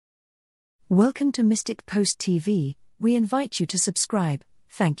Welcome to Mystic Post TV. We invite you to subscribe.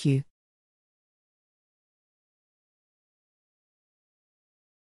 Thank you.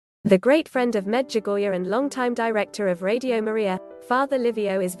 The great friend of Medjugorje and longtime director of Radio Maria, Father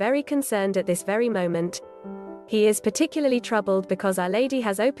Livio, is very concerned at this very moment. He is particularly troubled because Our Lady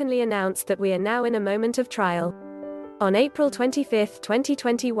has openly announced that we are now in a moment of trial. On April 25,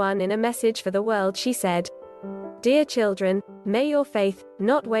 2021, in a message for the world, she said, "Dear children, may your faith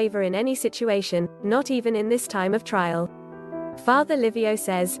not waver in any situation, not even in this time of trial." Father Livio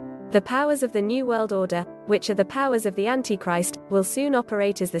says, "The powers of the New World Order, which are the powers of the Antichrist, will soon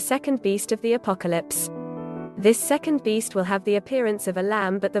operate as the second beast of the apocalypse. This second beast will have the appearance of a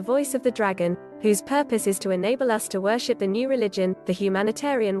lamb but the voice of the dragon, whose purpose is to enable us to worship the new religion, the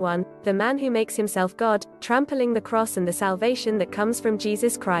humanitarian one, the man who makes himself God, trampling the cross and the salvation that comes from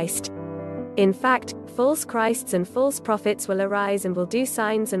Jesus Christ. In fact, false Christs and false prophets will arise and will do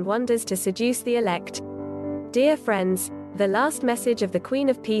signs and wonders to seduce the elect." Dear friends, the last message of the Queen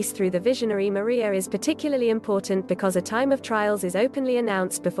of Peace through the visionary Maria is particularly important because a time of trials is openly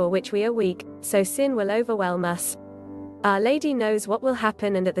announced before which we are weak, so sin will overwhelm us. Our Lady knows what will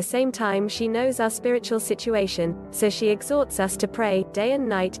happen, and at the same time she knows our spiritual situation, so she exhorts us to pray day and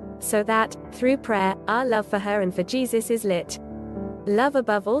night, so that, through prayer, our love for her and for Jesus is lit. Love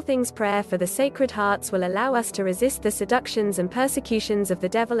above all things, prayer for the Sacred Hearts will allow us to resist the seductions and persecutions of the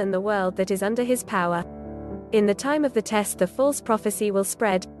devil and the world that is under his power. In the time of the test, the false prophecy will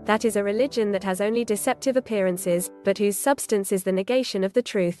spread, that is a religion that has only deceptive appearances, but whose substance is the negation of the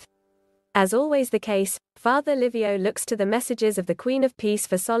truth. As always the case, Father Livio looks to the messages of the Queen of Peace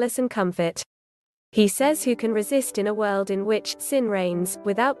for solace and comfort. He says, who can resist in a world in which sin reigns,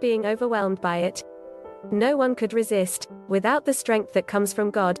 without being overwhelmed by it? No one could resist, without the strength that comes from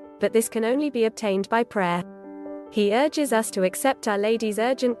God, but this can only be obtained by prayer. He urges us to accept Our Lady's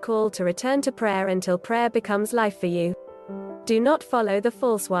urgent call to return to prayer until prayer becomes life for you. Do not follow the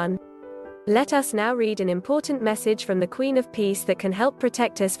false one. Let us now read an important message from the Queen of Peace that can help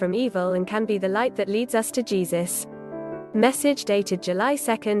protect us from evil and can be the light that leads us to Jesus. Message dated July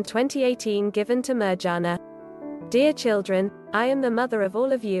 2, 2018, given to Medjugorje. Dear children, I am the mother of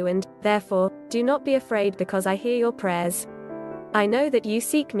all of you and, therefore, do not be afraid because I hear your prayers. I know that you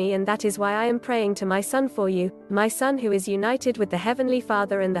seek me, and that is why I am praying to my Son for you, my Son who is united with the Heavenly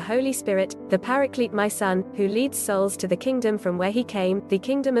Father and the Holy Spirit, the Paraclete, my Son, who leads souls to the kingdom from where he came, the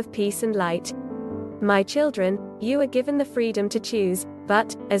kingdom of peace and light. My children, you are given the freedom to choose,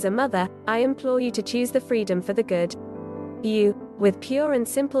 but, as a mother, I implore you to choose the freedom for the good. You, with pure and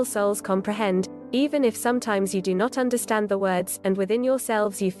simple souls, comprehend, even if sometimes you do not understand the words, and within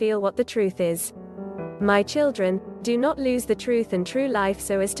yourselves you feel what the truth is. My children, do not lose the truth and true life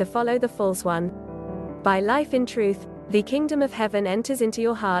so as to follow the false one. By life in truth, the kingdom of heaven enters into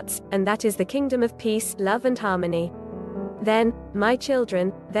your hearts, and that is the kingdom of peace, love and harmony. Then, my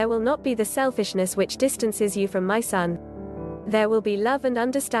children, there will not be the selfishness which distances you from my Son. There will be love and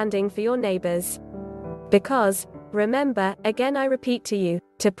understanding for your neighbors. Because, remember, again I repeat to you,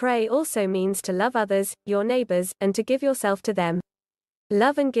 to pray also means to love others, your neighbors, and to give yourself to them.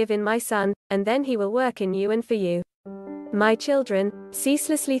 Love and give in my Son, and then he will work in you and for you. My children,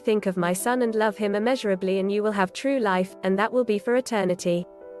 ceaselessly think of my Son and love him immeasurably, and you will have true life, and that will be for eternity.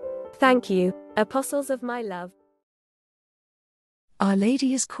 Thank you, apostles of my love. Our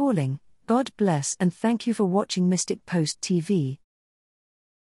Lady is calling. God bless and thank you for watching Mystic Post TV.